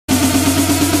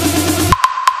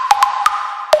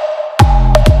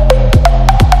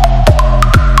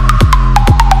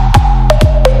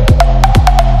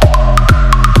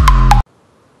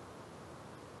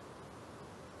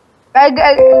Hey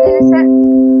guys,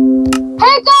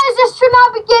 this should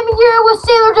not be gaming here with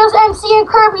Sailor Just MC and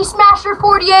Kirby Smasher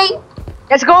 48.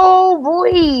 Let's go,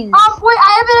 boys. Wait,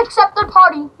 I haven't accepted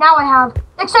party. Now I have.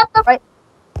 Accept the. Right.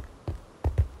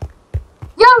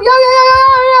 Yo,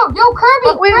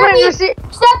 Kirby. Wait, Kirby. Accept.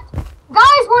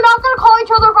 Guys, we're not gonna call each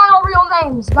other by our real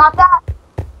names. Got that?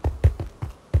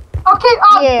 Okay.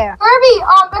 Yeah. Kirby.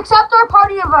 Accept our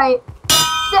party invite.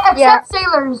 Accept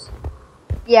Sailors.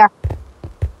 Yeah.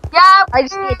 Yeah. I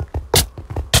just did.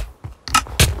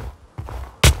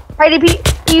 Mighty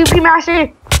PvP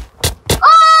Master.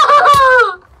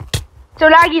 Oh! So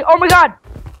laggy. Oh my god.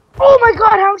 Oh my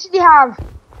god. How much did he have?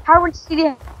 How much did he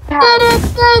have?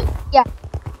 Yeah.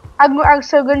 I'm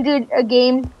so gonna do a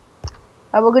game.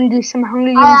 We're gonna do some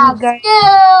Hunger Games, guys.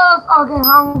 Skills. Okay,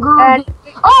 hungry.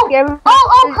 Kirby,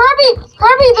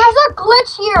 there's a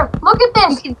glitch here. Look at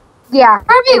this. Yeah.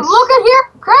 Kirby, look at here.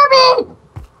 Kirby,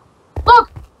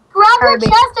 look. Grab your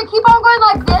chest and keep on going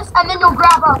like this, and then you'll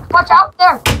grab up. Watch out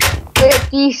there.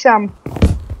 Do some.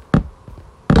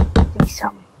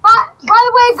 By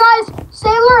the way, guys,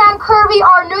 Sailor and Kirby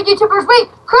are new YouTubers. Wait,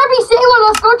 Kirby, Sailor,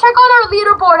 let's go check on our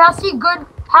leaderboard. I'll see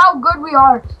how good we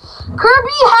are.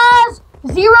 Kirby has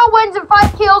 0 wins and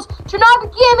 5 kills.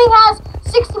 Tsunami Gaming has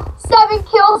 67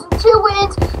 kills and 2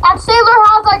 wins. And Sailor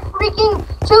has like freaking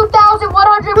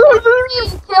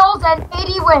 2,115 kills and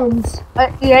 80 wins.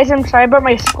 You guys, I'm sorry about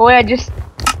my score. I just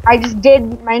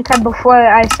did Minecraft before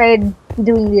I started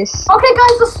doing this. Okay,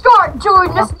 guys, let's start.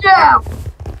 Join us now.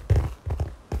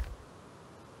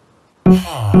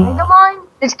 Mega Mine.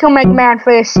 Let's kill Mega Man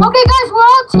first. Okay, guys, we're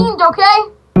all teamed, okay?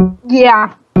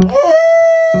 Yeah. Shut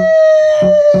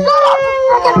up, you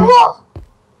freaking wolf!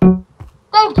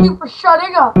 Thank you for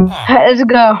shutting up. Let's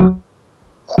go.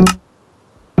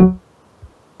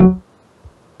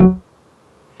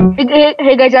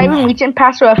 Hey guys, I haven't reached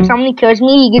past, so if somebody kills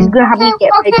me, he's gonna have me get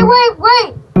wait.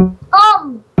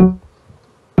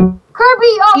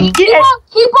 Kirby,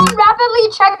 keep on rapidly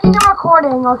checking your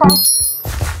recording, okay?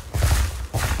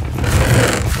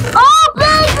 Oh,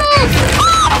 baby!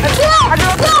 Oh, yes,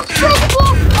 freaking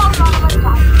wolf! Oh, no, I'm gonna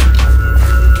die.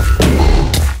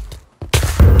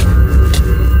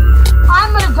 I'm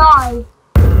gonna die.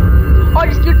 Oh,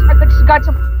 just got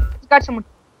someone.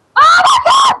 Oh my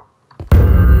god!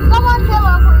 Someone kill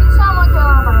him, please. Someone kill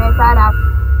him. Okay, try it out.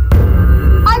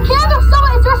 I can't.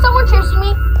 Is there someone chasing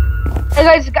me? Hey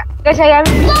guys, I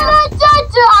haven't.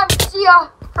 See ya,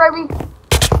 Kirby.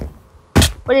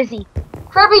 What is he?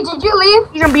 Kirby, did you leave?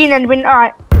 He's gonna be in and win.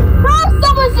 Alright.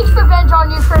 Someone seeks revenge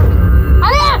on you, Kirby.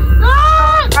 I'm in!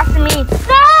 After me.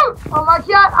 No! Oh my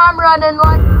god, I'm running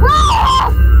like.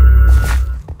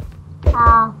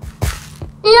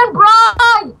 Ian Bry,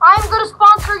 I'm gonna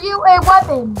sponsor you a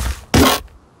weapon.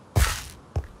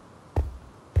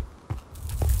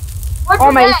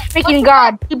 Oh my freaking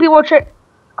god! You people come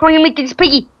on, you make this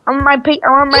piggy. I want my pig. I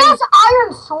want my. He has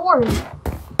iron sword.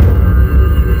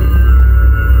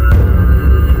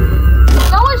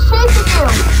 No one's chasing you.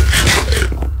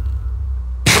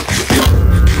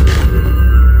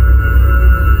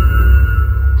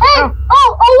 Hey! Oh,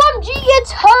 OMG!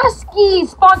 It's Husky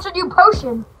sponsored you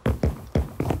potion.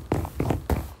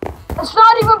 It's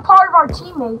not even part of our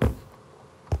teammate.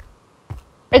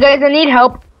 Hey guys, I need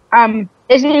help.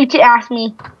 There's need to ask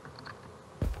me.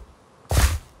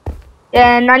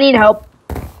 And I need help.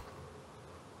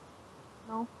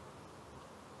 No.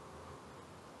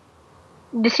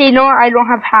 Just so you know, I don't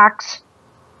have hacks.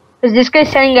 Cause this guy's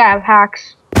saying I have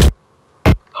hacks.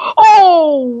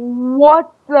 Oh,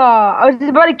 what the? I was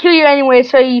about to kill you anyway,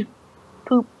 so you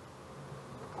poop.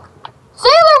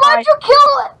 Sailor, why'd you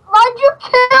kill it? Why'd you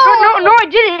kill it? No, I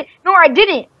didn't. No, I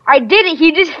didn't.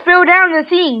 He just fell down the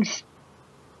things.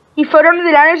 He fell down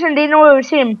the ladders and they didn't know it was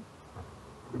him.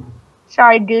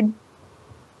 Sorry, dude.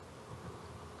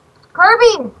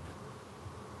 Kirby!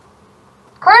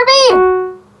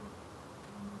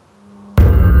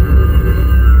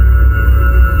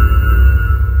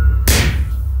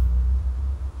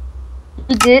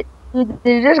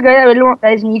 There's this guy that really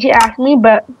wants me to ask me,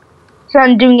 but he's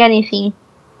not doing anything.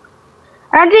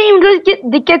 I didn't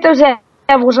even get those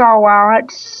levels all wow.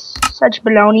 That's such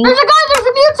baloney. There's a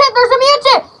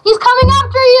mutant! He's coming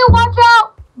after you! Watch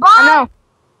out! Bye! I know.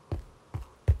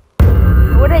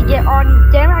 What did I get on?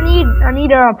 Damn, I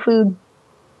need food.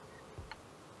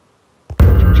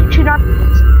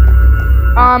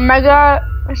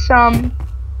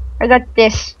 I got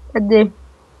this at the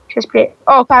chest plate.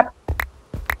 Oh crap.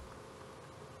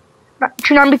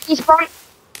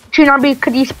 Tsunami,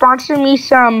 could you sponsor me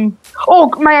some? Oh,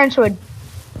 my iron sword.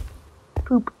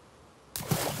 Poop.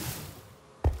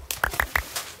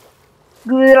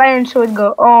 Do the iron sword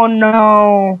go? Oh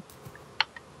no.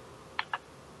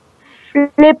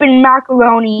 Flippin'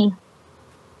 macaroni.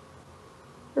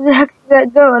 Where the heck did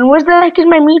that go? And where's the heck is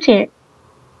my mutant?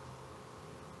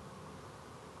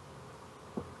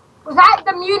 Was that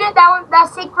the mutant that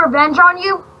seeked revenge on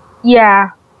you?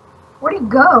 Yeah. Where'd he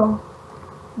go?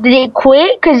 Did it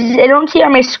quit? Because I don't see it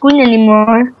on my screen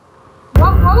anymore.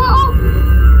 Whoa.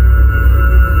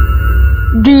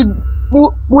 Dude,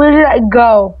 where did it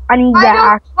go? I need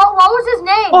that. What was his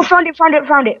name? Oh, found it.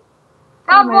 Found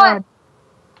Oh what? God.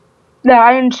 The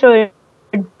iron sword.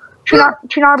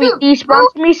 Chinabi, please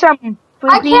sponsor me some.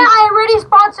 Please. I can't. I already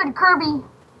sponsored Kirby.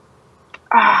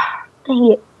 Ah,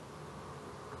 dang it.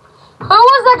 Who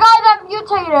was the guy that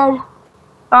mutated?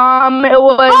 It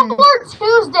was Tumblr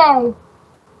Tuesday.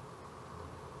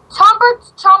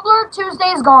 Tumblr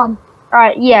Tuesday is gone.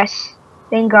 Alright, yes.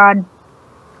 Thank God.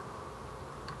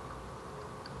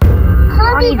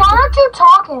 Kirby, why aren't you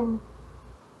talking?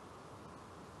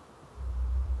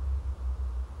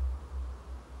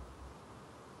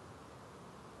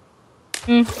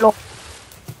 Look.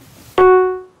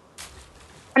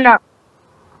 No.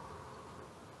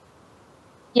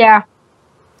 Yeah.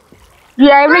 Dude,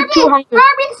 I have like 200.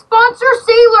 Kirby, sponsor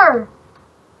Sailor.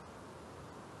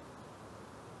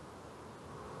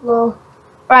 Well.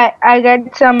 Right, I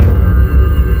got some.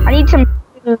 I need some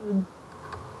food.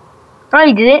 Oh,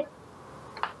 you did it?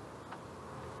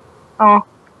 Oh.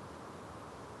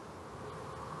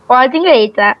 Well, I think I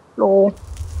ate that. Lol.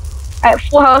 Alright,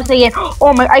 full house again.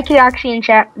 Oh my, I could actually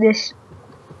enchant this.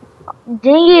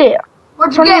 Dang it.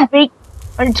 What'd you get?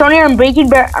 It's only on breaking,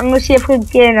 but I'm gonna see if we can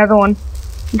get another one.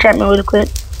 Enchantment really quick.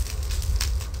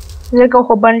 There's like a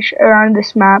whole bunch around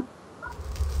this map.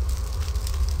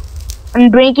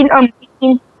 Unbreaking.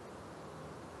 Did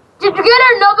you get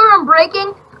another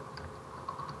unbreaking?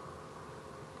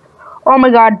 Oh my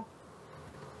God.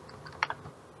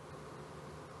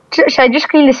 Should I just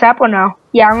clean this up or no?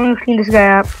 Yeah, I'm gonna clean this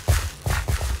guy up.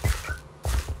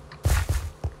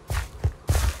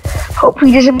 Hope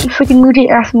he doesn't freaking mutate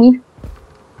after me.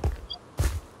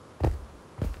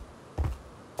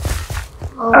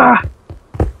 Oh.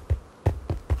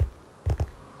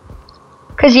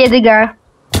 Cause you're the guy.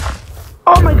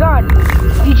 Oh my God.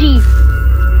 GG.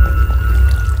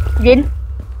 You did?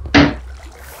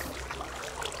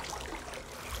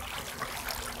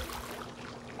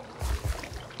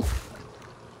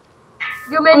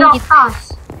 You may not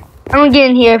pass. I'm gonna get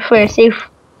in here for safety.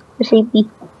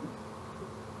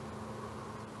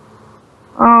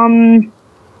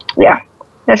 Yeah,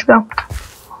 let's go. No,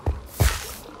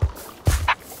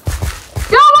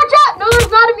 watch out! No, there's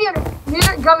not a mutant.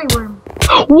 Mutant gummy worm.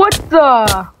 What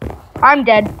the? I'm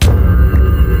dead.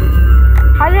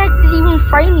 How the heck did he even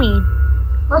find me?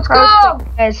 Let's go!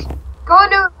 Guys. Go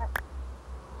do it.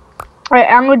 Alright,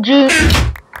 I'm gonna do.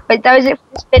 But that was it for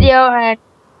this video, and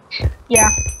yeah.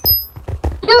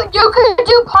 You could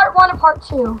do part 1 and part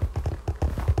 2.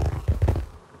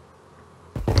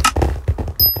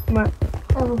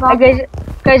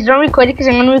 Guys, don't record it because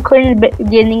I'm gonna record in the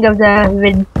beginning of the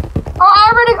vid. Oh,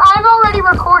 I'm already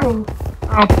recording.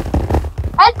 Oh.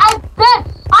 And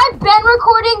I've been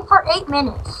recording for 8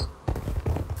 minutes.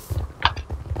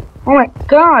 Oh my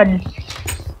God.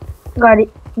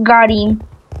 Got him.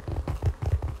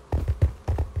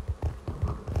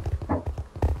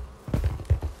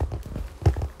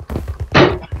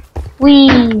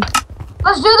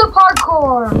 Let's do the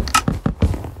parkour.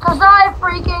 Cause I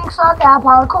freaking suck at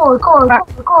parkour.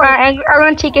 I'm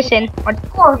gonna take us in.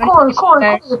 Core.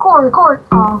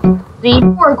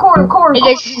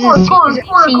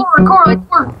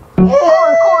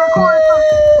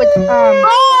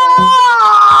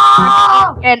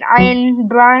 And Iron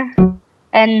Bra,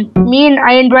 and me and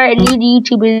Iron Bra and new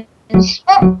YouTubers.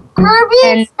 Kirby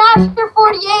and Smasher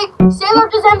 48, Sailor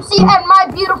does MC, and my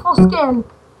beautiful skin.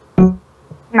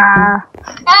 Nah.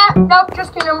 Nope,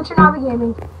 just kidding. I'm Chinabi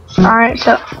Gaming. Alright,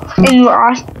 so in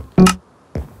Ross.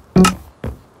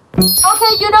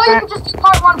 Okay, you know you can just do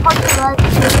part 1, part 2, right?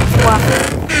 What?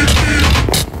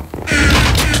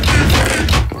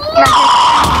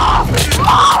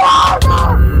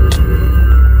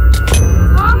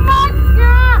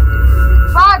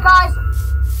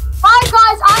 Bye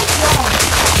guys, I'm dead.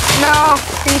 No,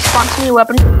 please sponsor me a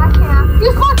weapon. I can't.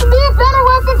 You sponsor me a better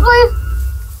weapon, please.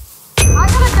 I'm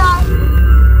gonna die.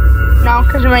 No,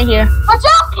 because I'm right here. Watch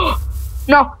out!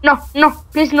 No,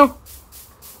 please no.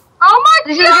 Oh my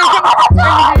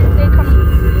God! They're coming.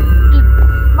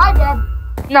 My dead.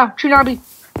 No, Chinabi.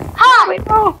 Hi! Wait,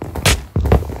 no.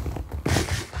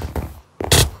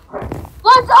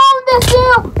 Let's own this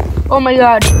dude! Oh my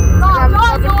God.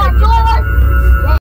 Die.